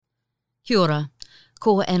Kia ora,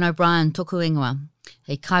 ko Anne O'Brien toku ingoa,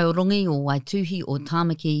 he kaiorongi o Waituhi o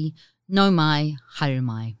Tāmaki, no mai, haere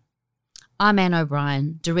mai. I'm Anne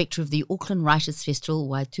O'Brien, Director of the Auckland Writers' Festival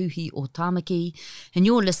Waituhi o Tāmaki, and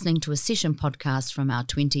you're listening to a session podcast from our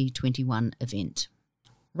 2021 event.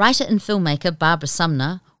 Writer and filmmaker Barbara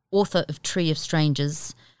Sumner, author of Tree of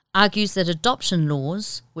Strangers, argues that adoption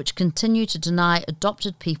laws, which continue to deny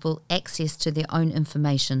adopted people access to their own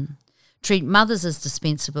information, treat mothers as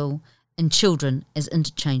dispensable and children as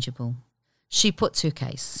interchangeable. She puts her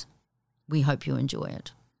case. We hope you enjoy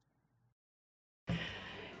it.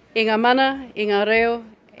 E ngā mana, e ngā reo,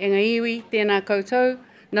 e ngā iwi, tēnā koutou,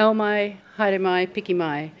 nau mai, haere mai, piki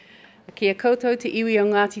mai. Kia koutou te iwi o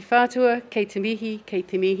Ngāti Whātua, kei te mihi, kei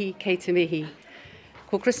te mihi, kei te mihi.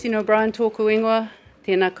 Ko Christine O'Brien tōku ingoa,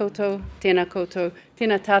 tēnā koutou,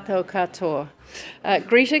 tēnā tātou katoa.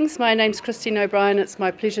 Greetings, my name's Christine O'Brien. It's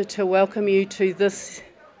my pleasure to welcome you to this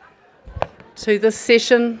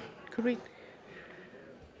session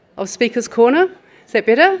of Speaker's Corner. Is that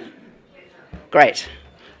better? Great.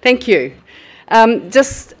 Thank you.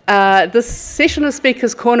 This session of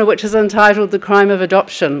Speaker's Corner, which is entitled The Crime of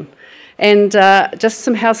Adoption. And just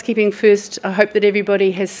some housekeeping first. I hope that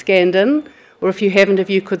everybody has scanned in, or if you haven't,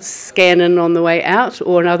 if you could scan in on the way out,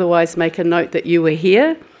 or otherwise make a note that you were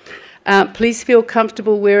here. Please feel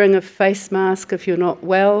comfortable wearing a face mask if you're not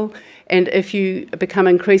well, and if you become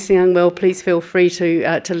increasingly unwell, please feel free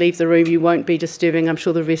to leave the room. You won't be disturbing. I'm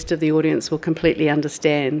sure the rest of the audience will completely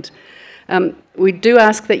understand. We do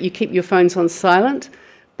ask that you keep your phones on silent,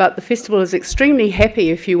 but the festival is extremely happy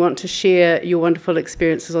if you want to share your wonderful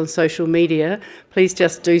experiences on social media. Please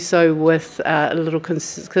just do so with a little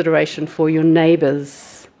consideration for your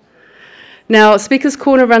neighbours. Now, Speaker's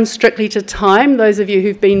Corner runs strictly to time. Those of you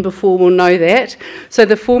who've been before will know that. So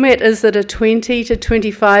the format is that a 20 to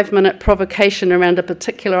 25 minute provocation around a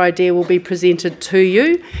particular idea will be presented to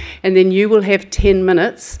you, and then you will have 10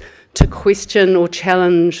 minutes to question or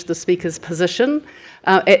challenge the speaker's position.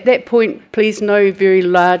 At that point, please no very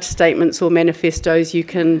large statements or manifestos. You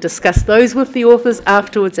can discuss those with the authors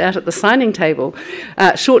afterwards out at the signing table.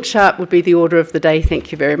 Short, sharp would be the order of the day.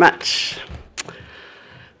 Thank you very much.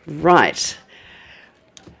 Right.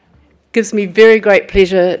 Gives me very great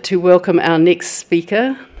pleasure to welcome our next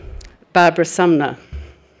speaker, Barbara Sumner.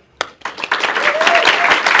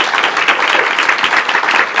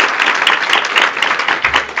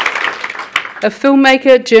 A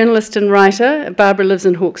filmmaker, journalist and writer, Barbara lives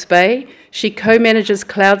in Hawke's Bay. She co-manages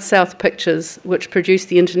Cloud South Pictures, which produced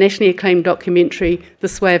the internationally acclaimed documentary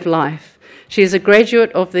This Way of Life. She is a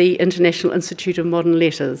graduate of the International Institute of Modern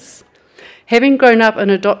Letters. Having grown up an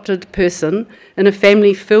adopted person in a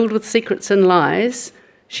family filled with secrets and lies,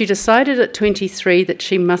 she decided at 23 that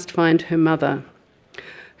she must find her mother.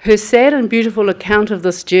 Her sad and beautiful account of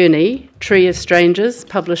this journey, Tree of Strangers,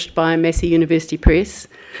 published by Massey University Press,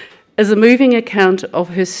 is a moving account of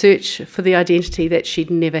her search for the identity that she'd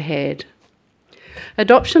never had.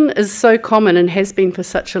 Adoption is so common and has been for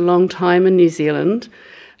such a long time in New Zealand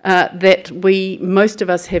that most of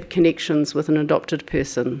us have connections with an adopted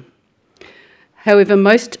person. However,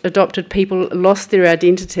 most adopted people lost their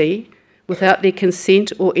identity without their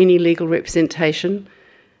consent or any legal representation.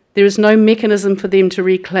 There is no mechanism for them to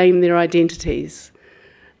reclaim their identities.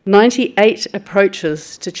 98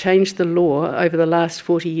 approaches to change the law over the last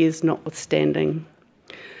 40 years notwithstanding.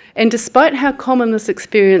 And despite how common this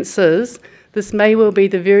experience is, this may well be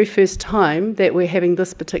the very first time that we're having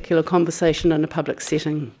this particular conversation in a public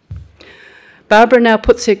setting. Barbara now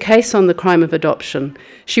puts her case on the crime of adoption.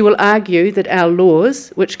 She will argue that our laws,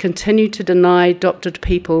 which continue to deny adopted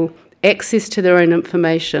people access to their own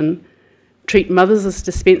information, treat mothers as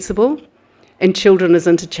dispensable and children as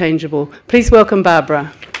interchangeable. Please welcome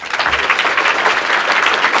Barbara.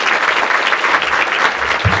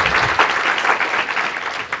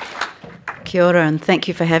 Kia ora, and thank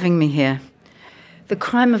you for having me here. The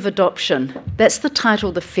Crime of Adoption, that's the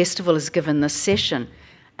title the festival has given this session.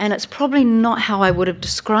 And it's probably not how I would have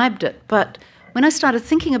described it, but when I started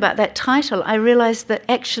thinking about that title, I realised that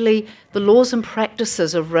actually the laws and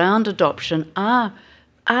practices around adoption are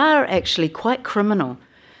actually quite criminal.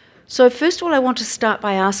 So first of all, I want to start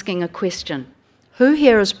by asking a question. Who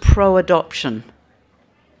here is pro-adoption?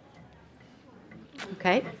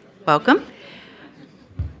 Okay, welcome.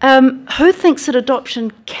 Who thinks that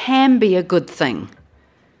adoption can be a good thing?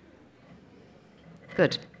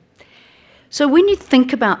 Good. So when you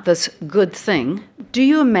think about this good thing, do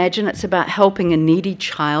you imagine it's about helping a needy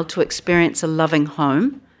child to experience a loving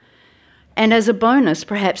home? And as a bonus,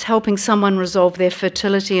 perhaps helping someone resolve their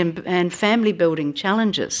fertility and family building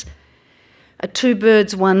challenges? A two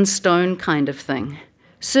birds, one stone kind of thing.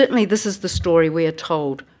 Certainly this is the story we are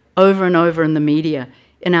told over and over in the media,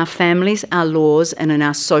 in our families, our laws, and in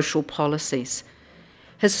our social policies.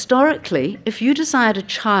 Historically, if you desired a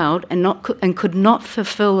child and could not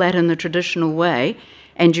fulfill that in the traditional way,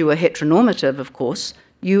 and you were heteronormative, of course,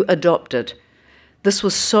 you adopted. This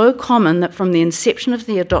was so common that from the inception of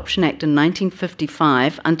the Adoption Act in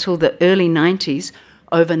 1955 until the early 90s,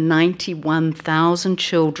 over 91,000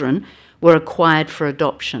 children were acquired for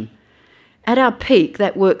adoption. At our peak,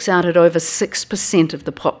 that works out at over 6% of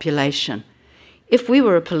the population. If we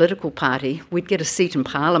were a political party, we'd get a seat in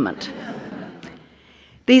Parliament.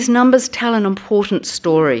 These numbers tell an important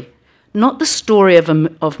story, not the story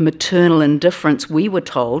of maternal indifference we were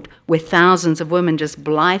told, where thousands of women just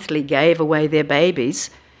blithely gave away their babies.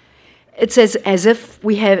 It's as if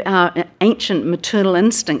we have our ancient maternal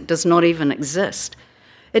instinct does not even exist.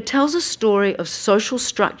 It tells a story of social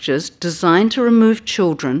structures designed to remove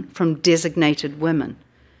children from designated women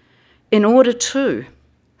in order to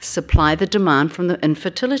supply the demand from the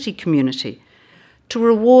infertility community, to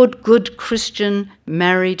reward good Christian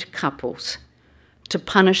married couples, to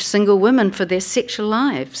punish single women for their sexual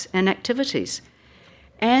lives and activities,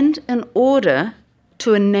 and in order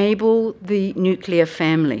to enable the nuclear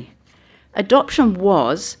family. Adoption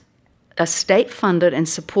was a state-funded and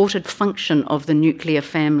supported function of the nuclear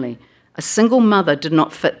family. A single mother did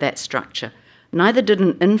not fit that structure. Neither did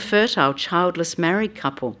an infertile, childless married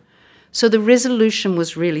couple. So the resolution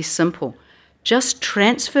was really simple. Just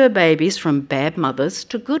transfer babies from bad mothers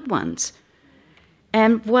to good ones.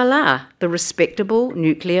 And voila, the respectable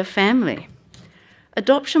nuclear family.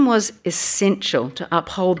 Adoption was essential to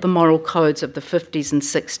uphold the moral codes of the 50s and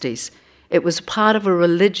 60s. It was part of a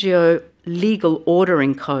religio-legal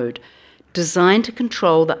ordering code designed to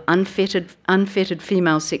control the unfettered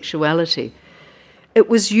female sexuality. It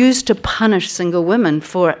was used to punish single women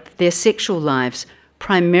for their sexual lives,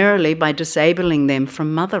 primarily by disabling them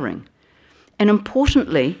from mothering. And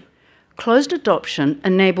importantly, closed adoption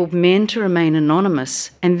enabled men to remain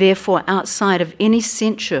anonymous and therefore outside of any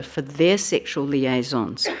censure for their sexual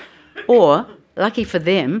liaisons, or, lucky for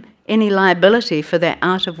them, any liability for their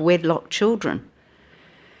out-of-wedlock children.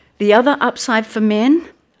 The other upside for men,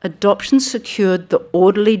 adoption secured the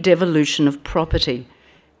orderly devolution of property.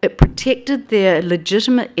 It protected their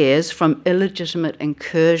legitimate heirs from illegitimate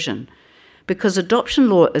incursion, because adoption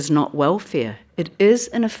law is not welfare. It is,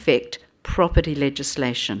 in effect, property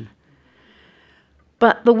legislation.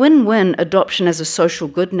 But the win-win adoption as a social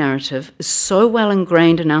good narrative is so well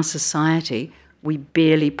ingrained in our society, we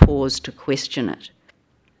barely pause to question it.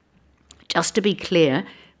 Just to be clear,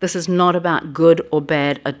 this is not about good or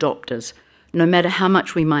bad adopters. No matter how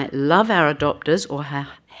much we might love our adopters or how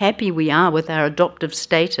happy we are with our adoptive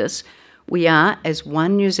status, we are, as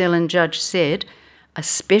one New Zealand judge said, a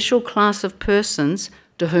special class of persons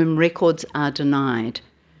to whom records are denied.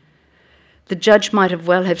 The judge might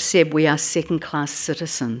well have said we are second-class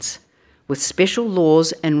citizens with special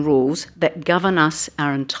laws and rules that govern us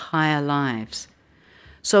our entire lives.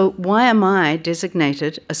 So why am I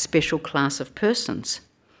designated a special class of persons?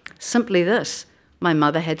 Simply this: my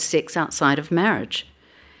mother had sex outside of marriage.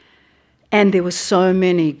 And there were so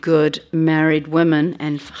many good married women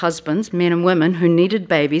and husbands, men and women, who needed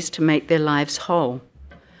babies to make their lives whole.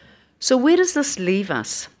 So where does this leave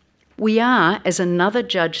us? We are, as another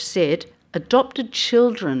judge said, adopted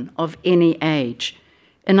children of any age.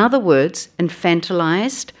 In other words,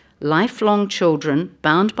 infantilized, lifelong children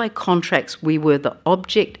bound by contracts we were the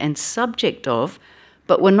object and subject of,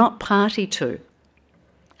 but were not party to.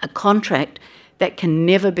 A contract that can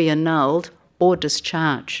never be annulled or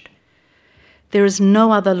discharged. There is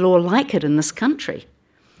no other law like it in this country.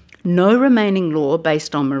 No remaining law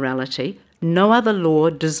based on morality, no other law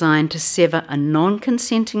designed to sever a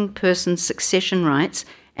non-consenting person's succession rights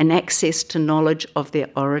and access to knowledge of their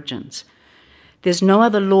origins. There's no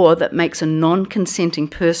other law that makes a non-consenting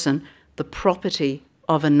person the property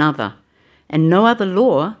of another, and no other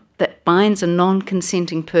law that binds a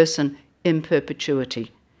non-consenting person in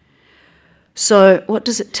perpetuity. So what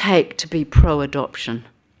does it take to be pro-adoption?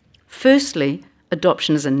 Firstly,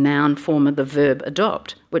 adoption is a noun form of the verb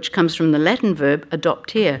adopt, which comes from the Latin verb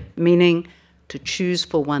adoptere, meaning to choose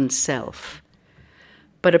for oneself.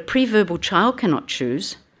 But a preverbal child cannot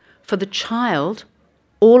choose. For the child,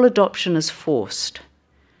 all adoption is forced.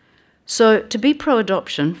 So to be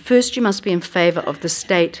pro-adoption, first you must be in favour of the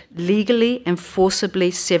state legally and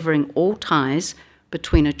forcibly severing all ties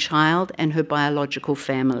between a child and her biological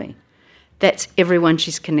family. That's everyone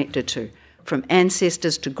she's connected to, from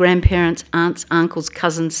ancestors to grandparents, aunts, uncles,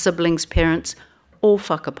 cousins, siblings, parents, all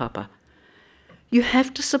whakapapa. You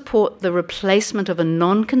have to support the replacement of a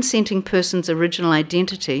non-consenting person's original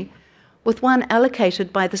identity with one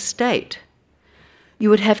allocated by the state. You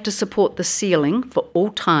would have to support the sealing for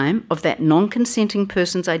all time of that non-consenting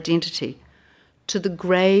person's identity to the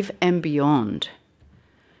grave and beyond.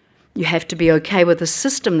 You have to be okay with a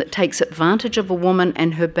system that takes advantage of a woman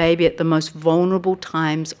and her baby at the most vulnerable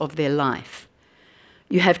times of their life.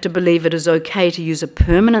 You have to believe it is okay to use a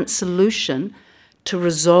permanent solution to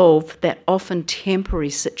resolve that often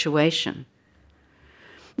temporary situation.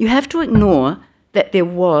 You have to ignore that there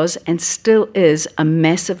was and still is a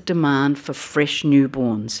massive demand for fresh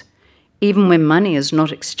newborns. Even when money is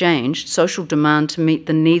not exchanged, social demand to meet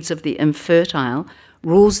the needs of the infertile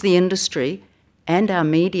rules the industry and our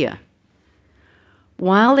media.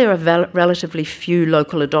 While there are relatively few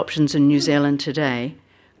local adoptions in New Zealand today,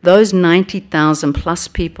 those 90,000 plus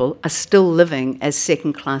people are still living as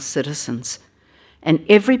second-class citizens. And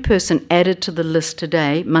every person added to the list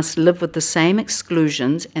today must live with the same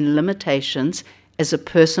exclusions and limitations as a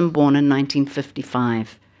person born in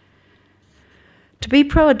 1955. To be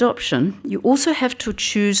pro-adoption, you also have to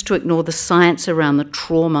choose to ignore the science around the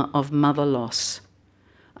trauma of mother loss.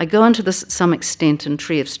 I go into this at some extent in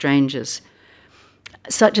Tree of Strangers,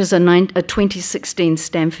 such as a 2016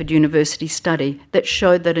 Stanford University study that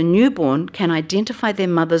showed that a newborn can identify their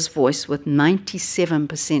mother's voice with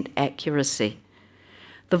 97% accuracy.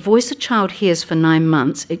 The voice a child hears for 9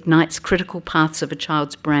 months ignites critical parts of a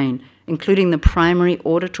child's brain, including the primary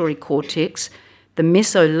auditory cortex, the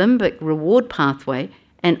mesolimbic reward pathway,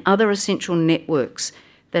 and other essential networks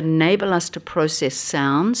that enable us to process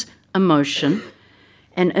sounds, emotion,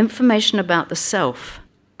 and information about the self.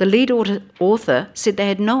 The lead author said they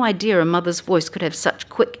had no idea a mother's voice could have such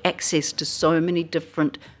quick access to so many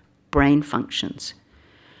different brain functions.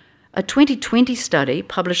 A 2020 study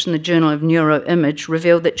published in the Journal of Neuroimage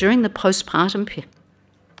revealed that during the postpartum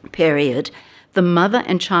period, the mother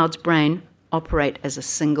and child's brain operate as a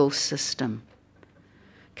single system.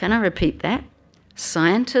 Can I repeat that?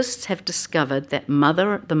 Scientists have discovered that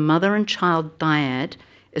the mother and child dyad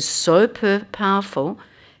is so powerful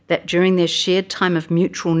that during their shared time of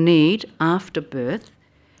mutual need after birth,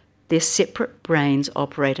 their separate brains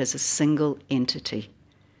operate as a single entity.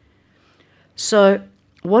 So,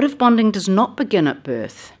 what if bonding does not begin at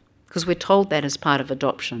birth? Because we're told that as part of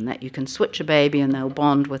adoption, that you can switch a baby and they'll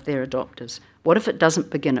bond with their adopters. What if it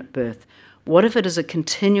doesn't begin at birth? What if it is a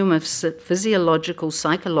continuum of physiological,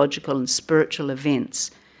 psychological, and spiritual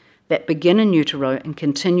events that begin in utero and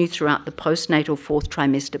continue throughout the postnatal 4th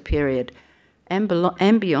trimester period and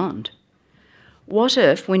beyond? What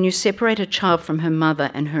if, when you separate a child from her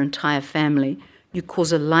mother and her entire family, you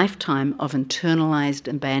cause a lifetime of internalized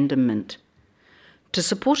abandonment? To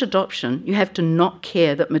support adoption, you have to not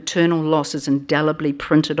care that maternal loss is indelibly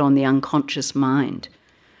printed on the unconscious mind.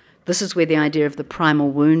 This is where the idea of the primal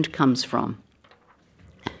wound comes from.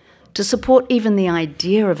 To support even the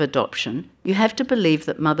idea of adoption, you have to believe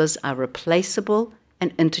that mothers are replaceable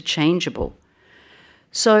and interchangeable.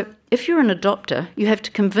 So, if you're an adopter, you have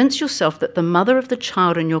to convince yourself that the mother of the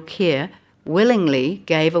child in your care willingly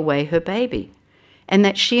gave away her baby, and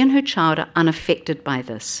that she and her child are unaffected by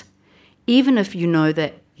this, even if you know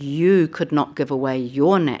that you could not give away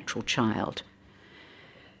your natural child.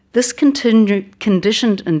 This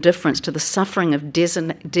conditioned indifference to the suffering of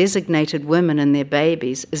designated women and their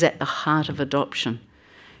babies is at the heart of adoption.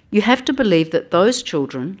 You have to believe that those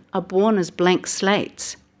children are born as blank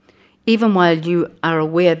slates, even while you are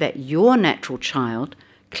aware that your natural child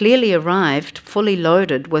clearly arrived fully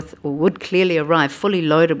loaded with, or would clearly arrive fully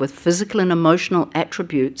loaded with physical and emotional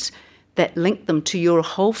attributes that link them to your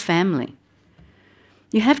whole family.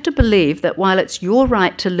 You have to believe that while it's your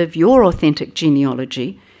right to live your authentic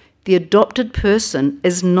genealogy, the adopted person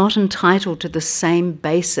is not entitled to the same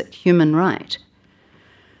basic human right.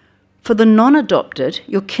 For the non-adopted,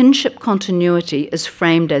 your kinship continuity is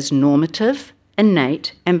framed as normative,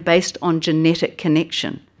 innate, and based on genetic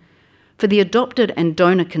connection. For the adopted and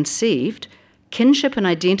donor-conceived, kinship and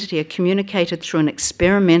identity are communicated through an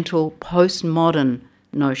experimental postmodern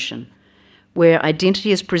notion, where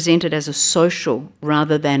identity is presented as a social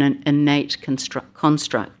rather than an innate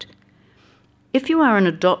construct. If you are an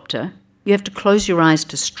adopter, you have to close your eyes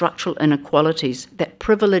to structural inequalities that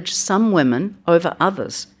privilege some women over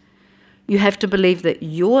others. You have to believe that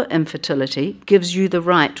your infertility gives you the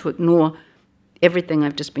right to ignore everything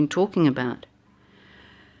I've just been talking about.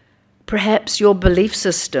 Perhaps your belief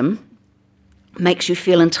system makes you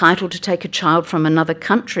feel entitled to take a child from another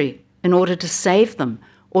country in order to save them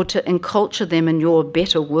or to enculture them in your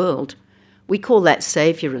better world. We call that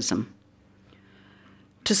saviorism.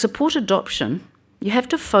 To support adoption, you have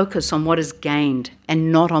to focus on what is gained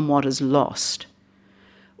and not on what is lost.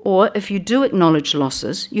 Or if you do acknowledge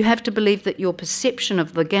losses, you have to believe that your perception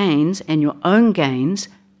of the gains and your own gains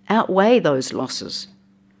outweigh those losses.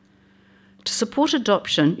 To support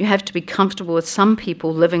adoption, you have to be comfortable with some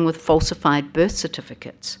people living with falsified birth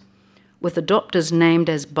certificates, with adopters named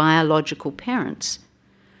as biological parents,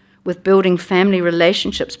 with building family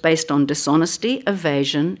relationships based on dishonesty,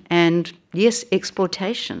 evasion, and, yes,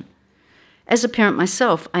 exploitation. As a parent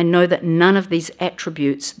myself, I know that none of these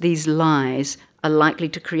attributes, these lies, are likely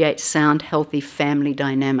to create sound, healthy family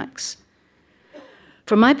dynamics.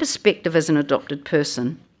 From my perspective as an adopted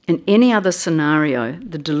person, in any other scenario,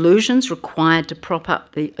 the delusions required to prop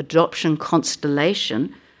up the adoption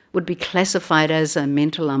constellation would be classified as a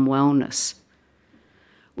mental unwellness.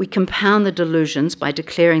 We compound the delusions by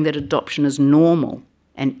declaring that adoption is normal,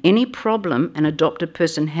 and any problem an adopted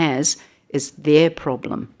person has is their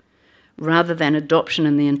problem, rather than adoption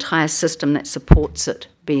and the entire system that supports it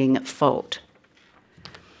being at fault.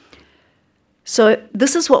 So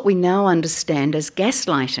this is what we now understand as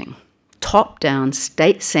gaslighting. Top-down,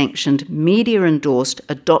 state-sanctioned, media-endorsed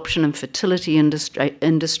adoption and fertility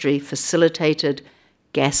industry facilitated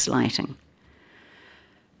gaslighting.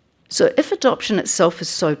 So if adoption itself is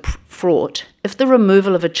so fraught, if the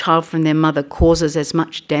removal of a child from their mother causes as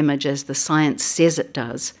much damage as the science says it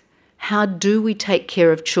does, how do we take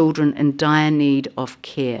care of children in dire need of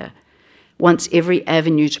care once every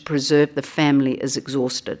avenue to preserve the family is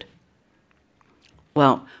exhausted?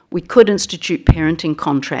 Well, we could institute parenting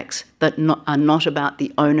contracts that are not about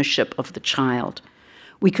the ownership of the child.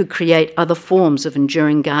 We could create other forms of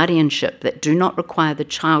enduring guardianship that do not require the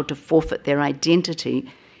child to forfeit their identity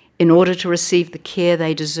in order to receive the care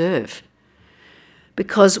they deserve.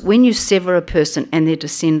 Because when you sever a person and their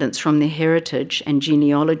descendants from their heritage and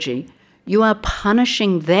genealogy, you are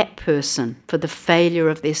punishing that person for the failure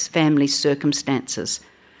of their family's circumstances.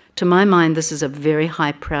 To my mind, this is a very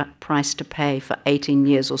high price to pay for 18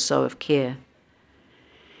 years or so of care.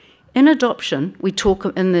 In adoption,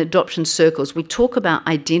 in the adoption circles, we talk about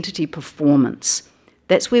identity performance.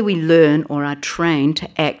 That's where we learn or are trained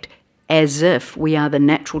to act as if we are the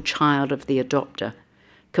natural child of the adopter,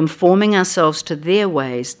 conforming ourselves to their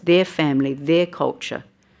ways, their family, their culture.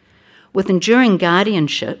 With enduring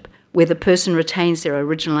guardianship, where the person retains their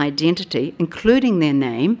original identity, including their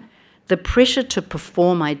name, the pressure to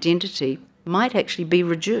perform identity might actually be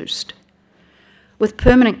reduced. With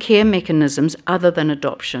permanent care mechanisms other than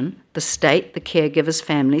adoption, the state, the caregivers,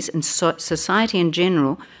 families, and society in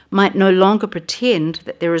general might no longer pretend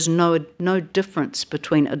that there is no difference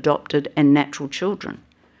between adopted and natural children.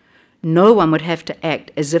 No one would have to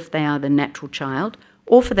act as if they are the natural child,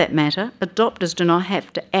 or for that matter, adopters do not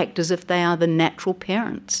have to act as if they are the natural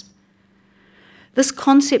parents. This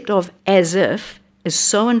concept of as if is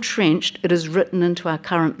so entrenched it is written into our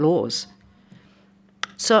current laws.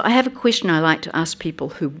 So I have a question I like to ask people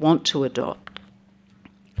who want to adopt.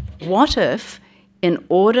 What if, in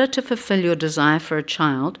order to fulfill your desire for a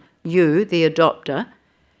child, you, the adopter,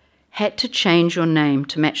 had to change your name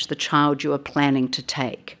to match the child you are planning to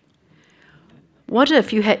take? What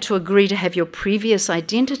if you had to agree to have your previous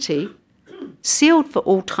identity sealed for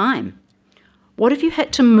all time? What if you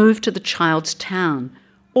had to move to the child's town?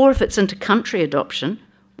 Or if it's inter-country adoption,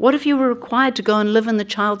 what if you were required to go and live in the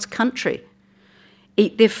child's country,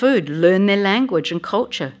 eat their food, learn their language and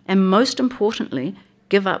culture, and most importantly,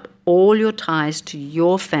 give up all your ties to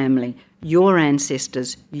your family, your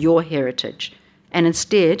ancestors, your heritage, and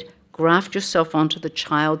instead graft yourself onto the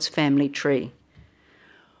child's family tree?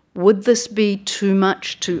 Would this be too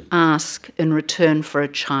much to ask in return for a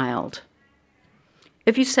child?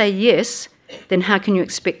 If you say yes, then how can you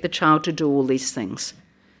expect the child to do all these things?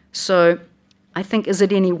 So I think, is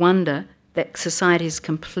it any wonder that society is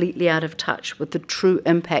completely out of touch with the true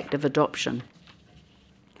impact of adoption?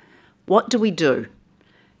 What do we do?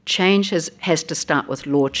 Change has to start with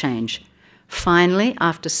law change. Finally,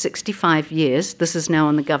 after 65 years, this is now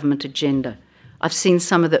on the government agenda. I've seen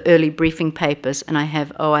some of the early briefing papers and I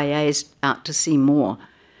have OIAs out to see more.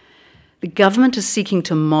 The government is seeking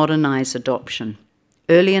to modernise adoption.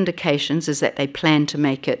 Early indications is that they plan to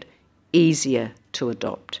make it easier to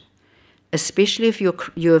adopt, especially if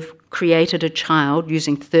you have created a child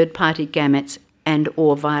using third-party gametes and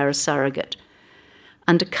or via a surrogate.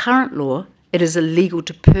 Under current law, it is illegal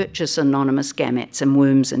to purchase anonymous gametes and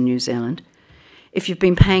wombs in New Zealand. If you've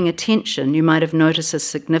been paying attention, you might have noticed a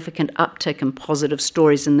significant uptick in positive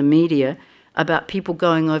stories in the media about people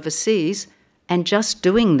going overseas and just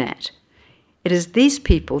doing that. It is these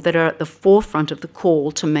people that are at the forefront of the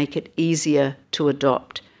call to make it easier to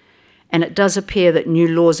adopt. And it does appear that new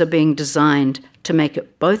laws are being designed to make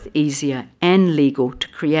it both easier and legal to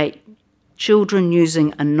create children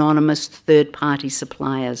using anonymous third-party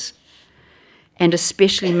suppliers, and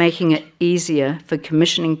especially making it easier for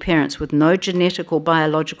commissioning parents with no genetic or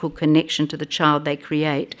biological connection to the child they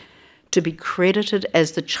create to be credited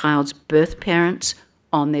as the child's birth parents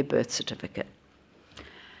on their birth certificate.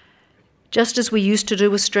 Just as we used to do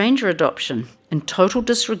with stranger adoption, in total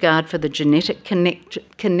disregard for the genetic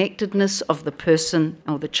connectedness of the person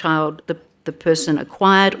or the child, the person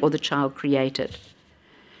acquired or the child created.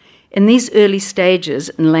 In these early stages,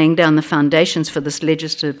 in laying down the foundations for this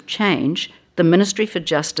legislative change, the Ministry for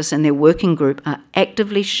Justice and their working group are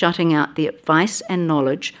actively shutting out the advice and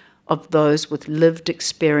knowledge of those with lived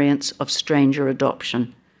experience of stranger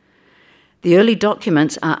adoption. The early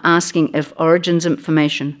documents are asking if origins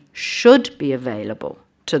information should be available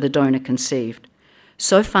to the donor conceived.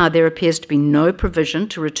 So far, there appears to be no provision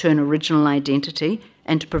to return original identity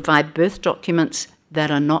and to provide birth documents that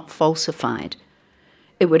are not falsified.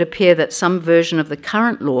 It would appear that some version of the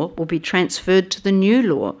current law will be transferred to the new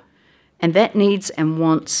law, and that the needs and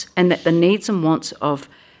wants of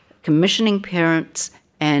commissioning parents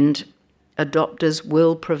and adopters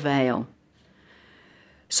will prevail.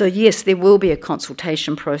 So yes, there will be a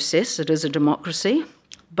consultation process. It is a democracy,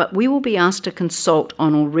 but we will be asked to consult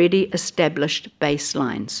on already established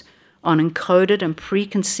baselines, on encoded and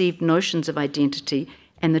preconceived notions of identity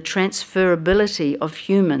and the transferability of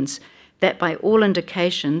humans that by all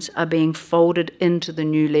indications are being folded into the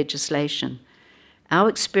new legislation. Our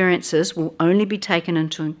experiences will only be taken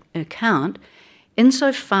into account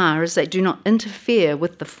insofar as they do not interfere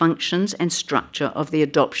with the functions and structure of the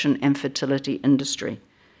adoption and fertility industry.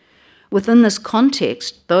 Within this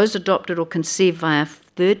context, those adopted or conceived via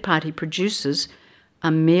third-party producers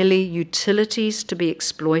are merely utilities to be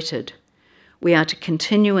exploited. We are to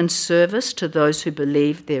continue in service to those who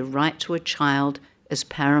believe their right to a child is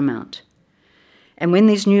paramount. And when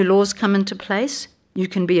these new laws come into place, you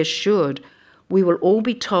can be assured we will all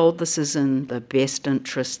be told this is in the best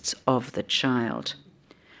interests of the child.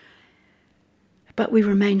 But we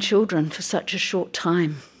remain children for such a short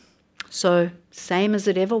time. So, same as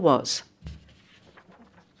it ever was.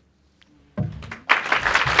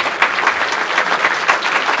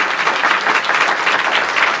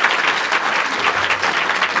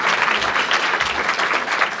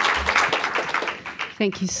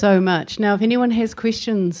 Thank you so much. Now, if anyone has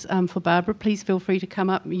questions for Barbara, please feel free to come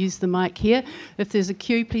up and use the mic here. If there's a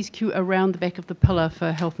queue, please queue around the back of the pillar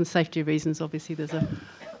for health and safety reasons. Obviously, there's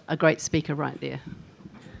a great speaker right there.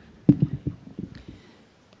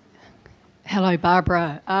 Hello,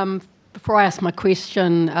 Barbara. Before I ask my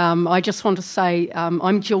question, I just want to say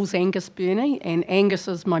I'm Jules Angus Burney, and Angus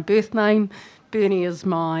is my birth name, Burney is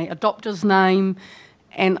my adopter's name,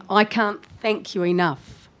 and I can't thank you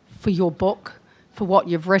enough for your book, for what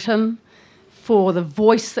you've written, for the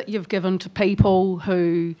voice that you've given to people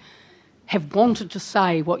who have wanted to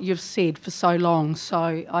say what you've said for so long.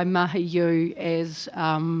 So I mahi you as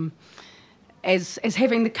having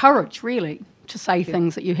the courage, really, to say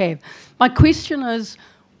things that you have. My question is,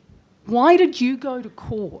 why did you go to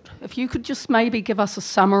court? If you could just maybe give us a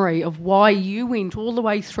summary of why you went all the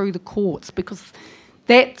way through the courts, because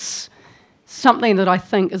that's something that I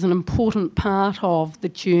think is an important part of the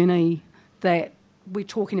journey that we're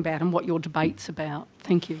talking about and what your debate's about.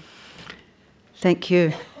 Thank you. Thank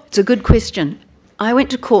you. It's a good question. I went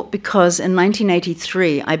to court because in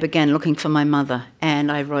 1983 I began looking for my mother,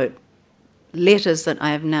 and I wrote letters that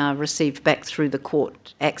I have now received back through the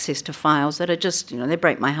court, access to files that are just, they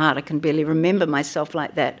break my heart. I can barely remember myself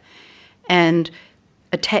like that. And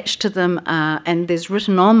attached to them, and there's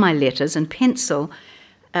written on my letters in pencil,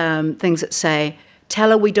 things that say,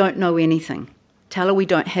 tell her we don't know anything. Tell her we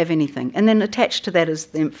don't have anything. And then attached to that is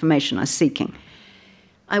the information I'm seeking.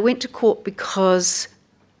 I went to court because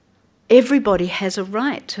everybody has a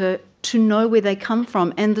right to know where they come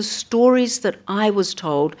from. And the stories that I was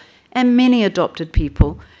told, and many adopted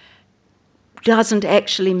people, doesn't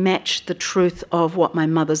actually match the truth of what my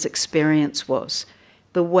mother's experience was.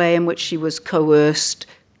 The way in which she was coerced,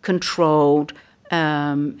 controlled,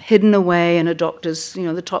 hidden away in a doctor's,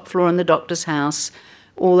 the top floor in the doctor's house,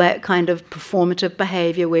 all that kind of performative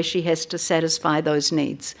behaviour where she has to satisfy those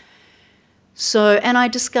needs. So, and I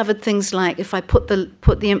discovered things like if I put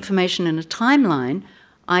the information in a timeline,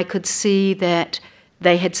 I could see that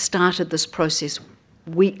they had started this process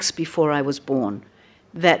weeks before I was born,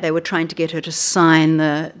 that they were trying to get her to sign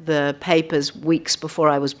the papers weeks before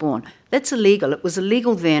I was born. That's illegal. It was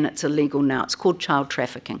illegal then, it's illegal now. It's called child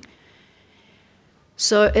trafficking.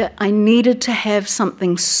 So I needed to have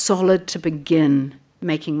something solid to begin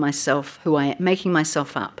making myself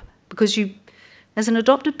up, because As an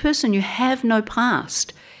adopted person, you have no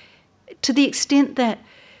past. To the extent that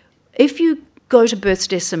if you go to births,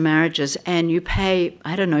 deaths and marriages and you pay,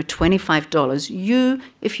 I don't know, $25, you,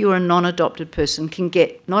 if you're a non-adopted person, can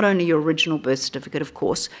get not only your original birth certificate, of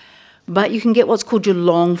course, but you can get what's called your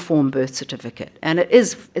long-form birth certificate. And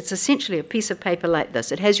it's essentially a piece of paper like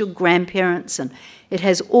this. It has your grandparents and it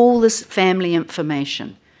has all this family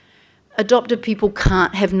information. Adopted people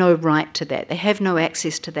have no right to that. They have no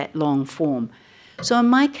access to that long form. So in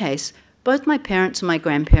my case, both my parents and my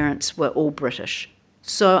grandparents were all British.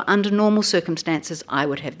 So under normal circumstances, I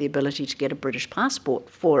would have the ability to get a British passport,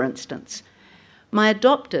 for instance. My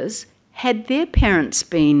adopters, had their parents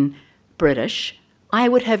been British, I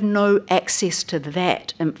would have no access to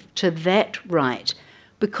that right,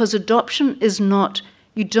 because adoption is not,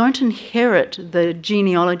 you don't inherit the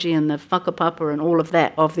genealogy and the whakapapa and all of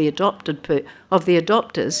that of the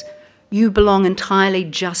adopters. You belong entirely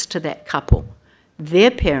just to that couple.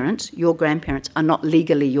 Their parents, your grandparents, are not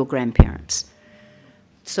legally your grandparents.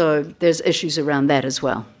 So there's issues around that as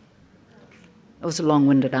well. It was a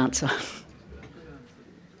long-winded answer.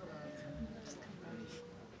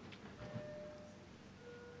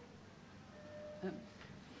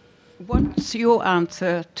 What's your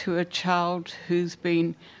answer to a child who's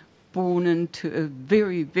been born into a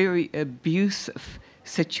very, very abusive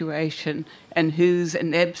situation and who's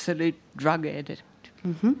an absolute drug addict?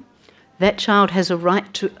 Mm-hmm. That child has a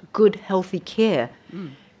right to good, healthy care.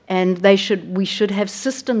 And we should have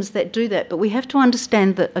systems that do that. But we have to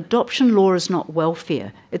understand that adoption law is not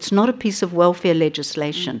welfare. It's not a piece of welfare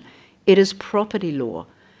legislation. It is property law.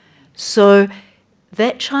 So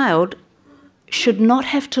that child should not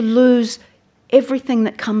have to lose everything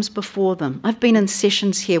that comes before them. I've been in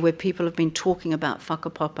sessions here where people have been talking about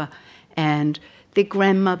whakapapa and their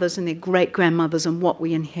grandmothers and their great-grandmothers and what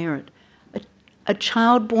we inherit. A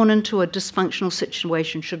child born into a dysfunctional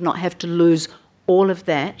situation should not have to lose all of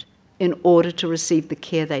that in order to receive the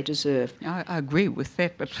care they deserve. I agree with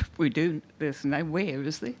that, but there's nowhere,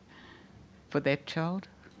 is there, for that child?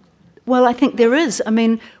 Well, I think there is. I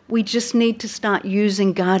mean, we just need to start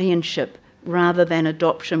using guardianship rather than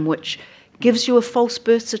adoption, which gives you a false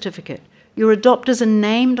birth certificate. Your adopters are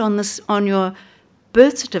named on your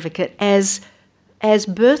birth certificate as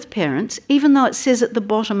birth parents, even though it says at the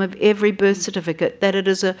bottom of every birth certificate that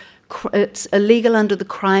it's illegal under the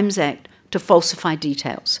Crimes Act to falsify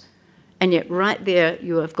details. And yet right there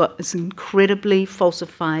you have got this incredibly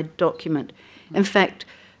falsified document. In fact,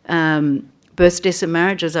 births, deaths and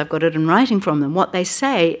marriages, I've got it in writing from them. What they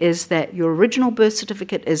say is that your original birth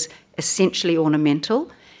certificate is essentially ornamental,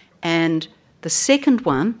 and the second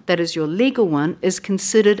one, that is your legal one, is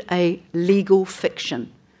considered a legal fiction.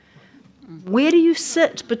 Where do you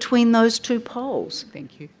sit between those two poles?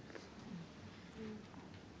 Thank you.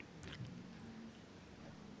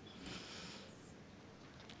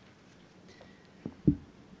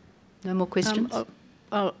 No more questions?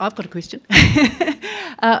 I've got a question.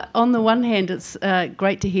 On the one hand, it's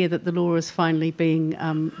great to hear that the law is finally being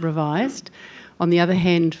revised. On the other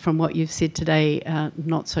hand, from what you've said today,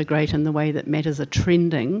 not so great in the way that matters are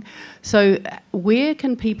trending. So where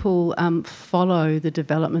can people follow the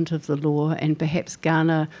development of the law and perhaps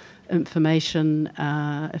garner information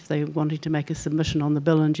if they wanted to make a submission on the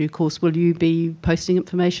bill in due course? Will you be posting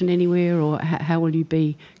information anywhere, or how will you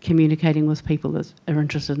be communicating with people that are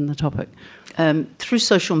interested in the topic? Through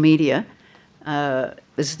social media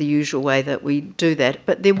is the usual way that we do that,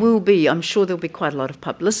 but I'm sure there'll be quite a lot of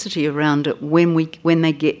publicity around it when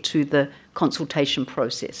they get to the consultation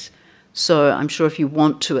process. So I'm sure if you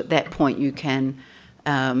want to, at that point, you can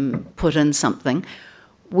put in something.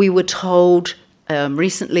 We were told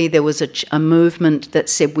recently there was a movement that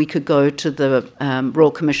said we could go to the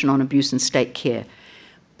Royal Commission on Abuse and State Care,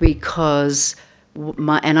 because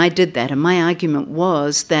and I did that, and my argument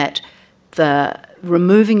was that the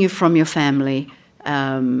removing you from your family,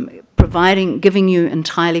 giving you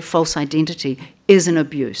entirely false identity is an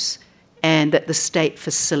abuse, and that the state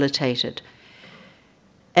facilitated.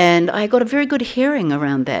 And I got a very good hearing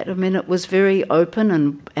around that. I mean, it was very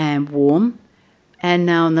open and warm. And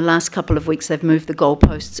now in the last couple of weeks, they've moved the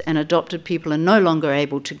goalposts, and adopted people are no longer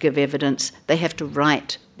able to give evidence. They have to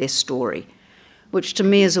write their story, which to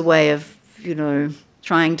me is a way of,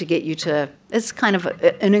 trying to get you to, it's kind of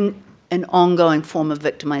an ongoing form of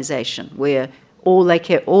victimization, where all that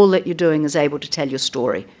you're doing is able to tell your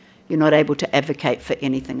story. You're not able to advocate for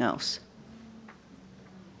anything else.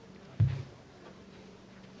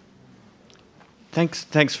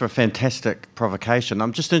 Thanks for a fantastic provocation.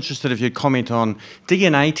 I'm just interested if you'd comment on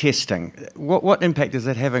DNA testing. What impact is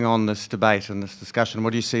that having on this debate and this discussion? What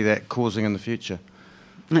do you see that causing in the future?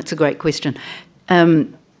 That's a great question.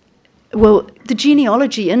 Well, the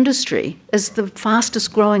genealogy industry is the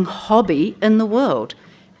fastest growing hobby in the world.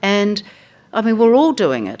 And I mean, we're all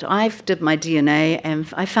doing it. I did my DNA, and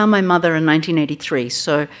I found my mother in 1983,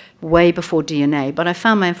 so way before DNA. But I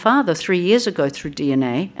found my father 3 years ago through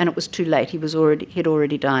DNA, and it was too late. He'd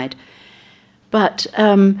already died. But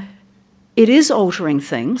it is altering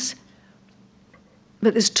things.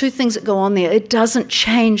 But there's two things that go on there. It doesn't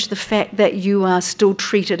change the fact that you are still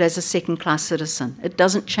treated as a second-class citizen. It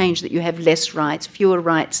doesn't change that you have less rights, fewer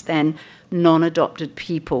rights than non-adopted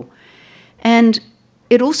people. And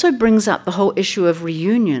it also brings up the whole issue of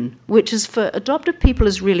reunion, which is for adopted people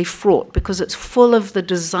is really fraught because it's full of the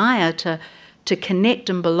desire to connect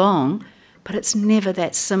and belong, but it's never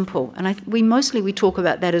that simple. And we talk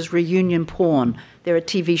about that as reunion porn. There are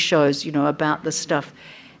TV shows, about this stuff.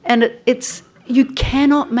 And it's you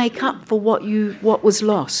cannot make up for what was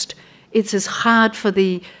lost. It's as hard for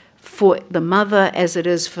the mother as it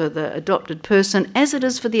is for the adopted person, as it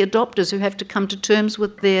is for the adopters who have to come to terms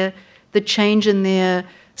with the change in their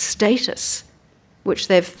status, which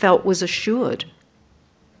they've felt was assured.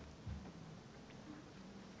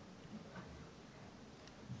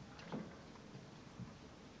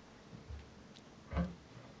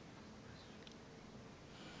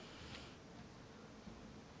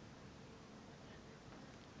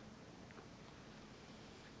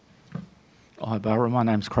 Hi, Barbara. My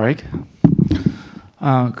name's Craig.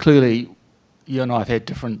 Clearly, you and I have had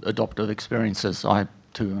different adoptive experiences. I,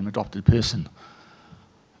 too, am an adopted person.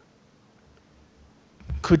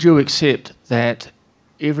 Could you accept that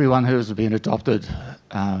everyone who has been adopted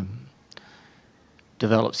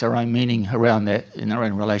develops their own meaning around that, in their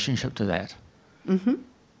own relationship to that? Mm-hmm.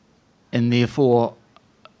 And therefore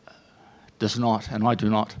does not, and I do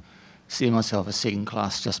not, see myself as second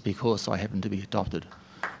class just because I happen to be adopted.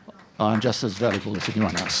 I'm just as valuable as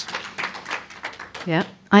anyone else. Yeah,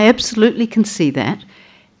 I absolutely can see that.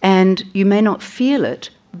 And you may not feel it,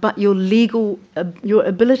 but your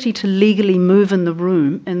ability to legally move in the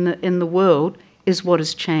room, in the world, is what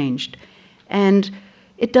has changed. And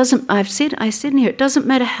it doesn't, I said in here, it doesn't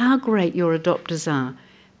matter how great your adopters are.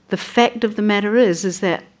 The fact of the matter is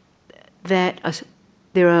that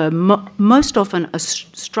there are most often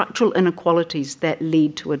structural inequalities that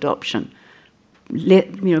lead to adoption.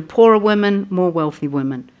 Poorer women, more wealthy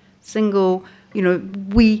women, single. For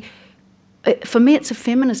me, it's a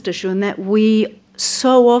feminist issue in that we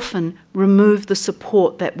so often remove the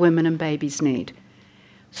support that women and babies need.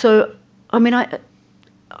 So, I mean, I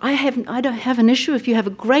don't have an issue if you have a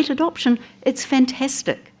great adoption. It's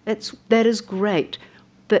fantastic. That is great.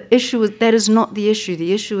 The issue is that is not the issue.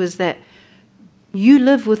 The issue is that you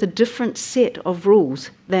live with a different set of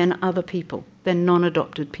rules than other people, than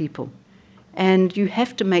non-adopted people. And you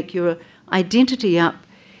have to make your identity up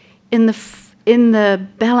in the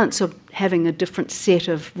balance of having a different set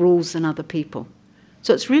of rules than other people.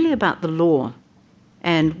 So it's really about the law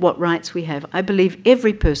and what rights we have. I believe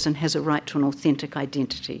every person has a right to an authentic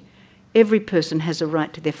identity. Every person has a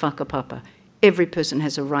right to their whakapapa. Every person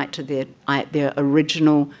has a right to their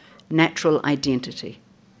original, natural identity.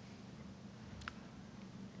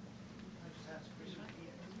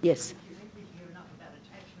 Yes.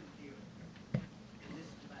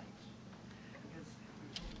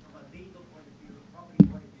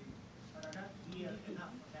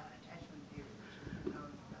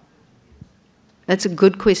 That's a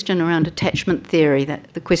good question around attachment theory.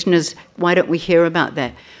 The question is, why don't we hear about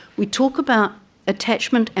that? We talk about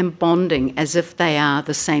attachment and bonding as if they are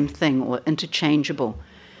the same thing or interchangeable.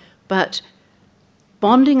 But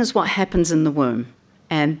bonding is what happens in the womb,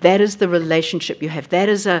 and that is the relationship you have. That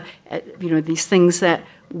is these things that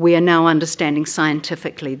we are now understanding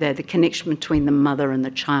scientifically. They're the connection between the mother and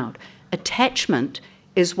the child. Attachment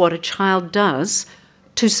is what a child does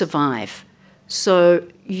to survive. So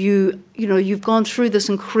you've gone through this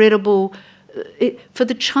incredible. For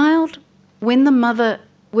the child,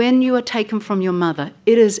 when you are taken from your mother,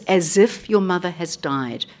 it is as if your mother has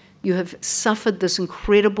died. You have suffered this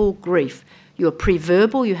incredible grief. You are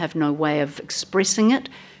pre-verbal. You have no way of expressing it.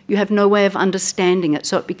 You have no way of understanding it.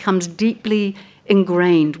 So it becomes deeply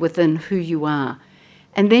ingrained within who you are.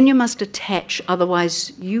 And then you must attach.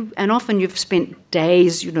 Otherwise, and often you've spent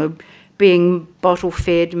days, being bottle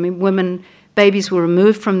fed. I mean, babies were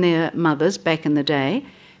removed from their mothers back in the day,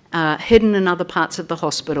 hidden in other parts of the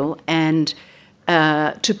hospital, and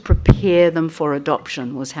to prepare them for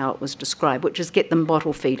adoption was how it was described, which is get them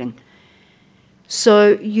bottle feeding.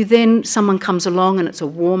 So someone comes along and it's a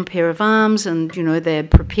warm pair of arms and, they're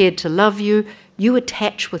prepared to love you. You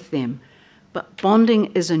attach with them. But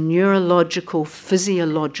bonding is a neurological,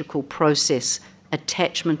 physiological process.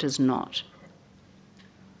 Attachment is not.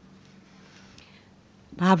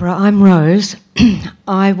 Barbara, I'm Rose.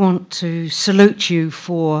 I want to salute you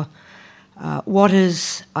for what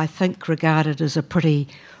is, I think, regarded as a pretty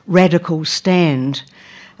radical stand.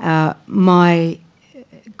 My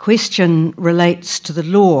question relates to the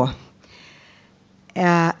law.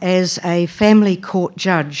 As a family court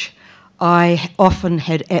judge, I often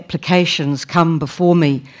had applications come before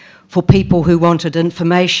me for people who wanted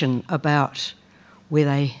information about where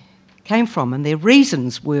they came from, and their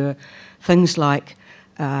reasons were things like,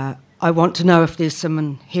 I want to know if there's some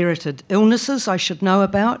inherited illnesses I should know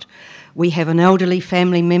about. We have an elderly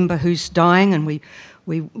family member who's dying, and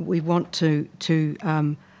we want to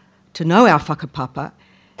know our whakapapa.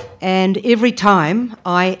 And every time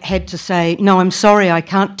I had to say, no, I'm sorry, I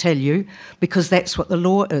can't tell you, because that's what the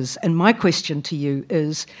law is. And my question to you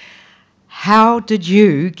is, how did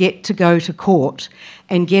you get to go to court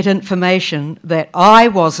and get information that I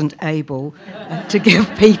wasn't able to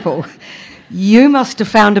give people? You must have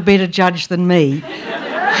found a better judge than me.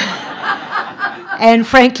 And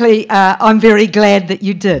frankly, I'm very glad that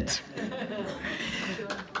you did.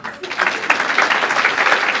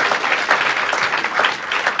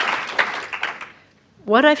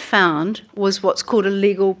 What I found was what's called a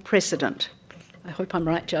legal precedent. I hope I'm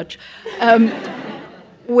right, Judge.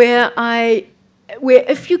 Where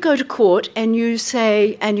if you go to court and you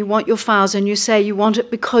say, and you want your files, and you say you want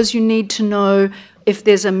it because you need to know if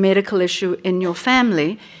there's a medical issue in your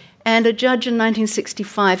family, and a judge in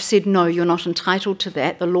 1965 said, no, you're not entitled to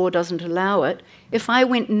that, the law doesn't allow it. If I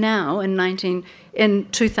went now in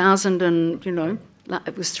 2000, and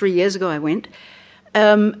it was 3 years ago I went,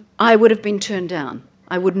 I would have been turned down.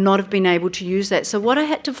 I would not have been able to use that. So what I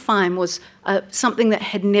had to find was something that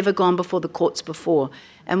had never gone before the courts before.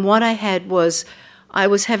 And what I had was, I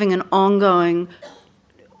was having an ongoing,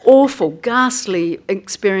 awful, ghastly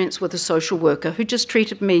experience with a social worker who just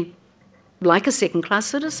treated me like a second-class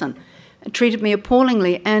citizen, and treated me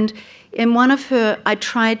appallingly. And in one of her, I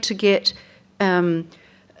tried to get...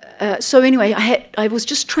 so anyway, I was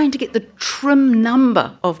just trying to get the trim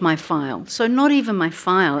number of my file, so not even my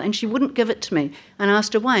file, and she wouldn't give it to me. And I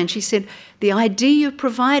asked her why, and she said, the ID you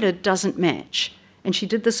provided doesn't match. And she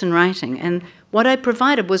did this in writing, and what I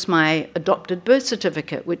provided was my adopted birth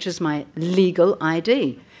certificate, which is my legal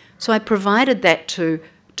ID. So I provided that to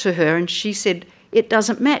her, and she said, it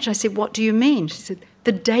doesn't match. I said, what do you mean? She said,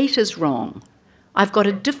 the date is wrong. I've got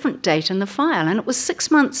a different date in the file, and it was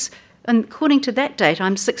 6 months. And according to that date,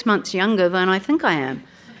 I'm 6 months younger than I think I am.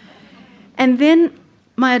 And then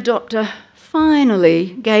my adopter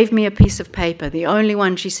finally gave me a piece of paper, the only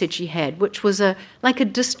one she said she had, which was like a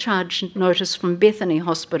discharge notice from Bethany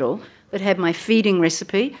Hospital that had my feeding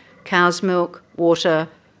recipe, cow's milk, water,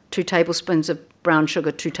 2 tablespoons of brown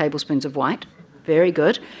sugar, 2 tablespoons of white. Very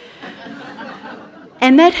good.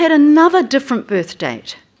 And that had another different birth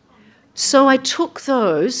date. So I took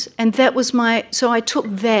those, and I took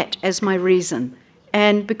that as my reason.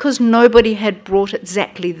 And because nobody had brought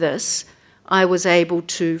exactly this, I was able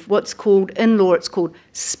to, what's called, in law, it's called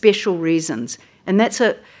special reasons. And that's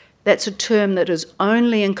a term that is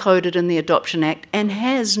only encoded in the Adoption Act and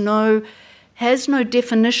has no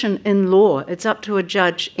definition in law. It's up to a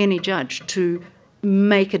judge, any judge, to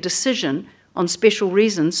make a decision on special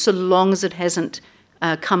reasons so long as it hasn't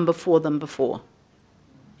come before them before.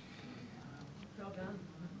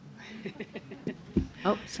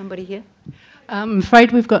 Oh, somebody here? I'm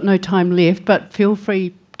afraid we've got no time left, but feel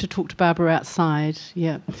free to talk to Barbara outside.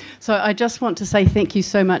 Yeah. So I just want to say thank you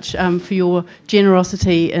so much for your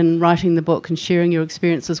generosity in writing the book and sharing your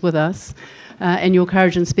experiences with us, and your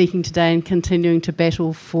courage in speaking today and continuing to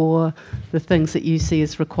battle for the things that you see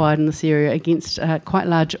as required in this area against quite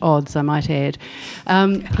large odds, I might add.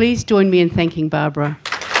 Please join me in thanking Barbara.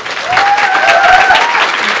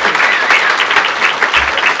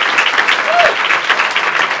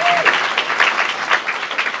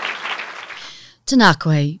 Tēnā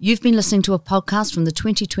koe, you've been listening to a podcast from the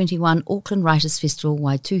 2021 Auckland Writers' Festival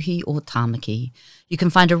Waituhi o Tāmaki. You can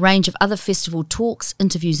find a range of other festival talks,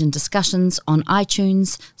 interviews and discussions on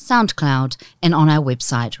iTunes, SoundCloud and on our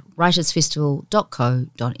website,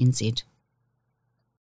 writersfestival.co.nz.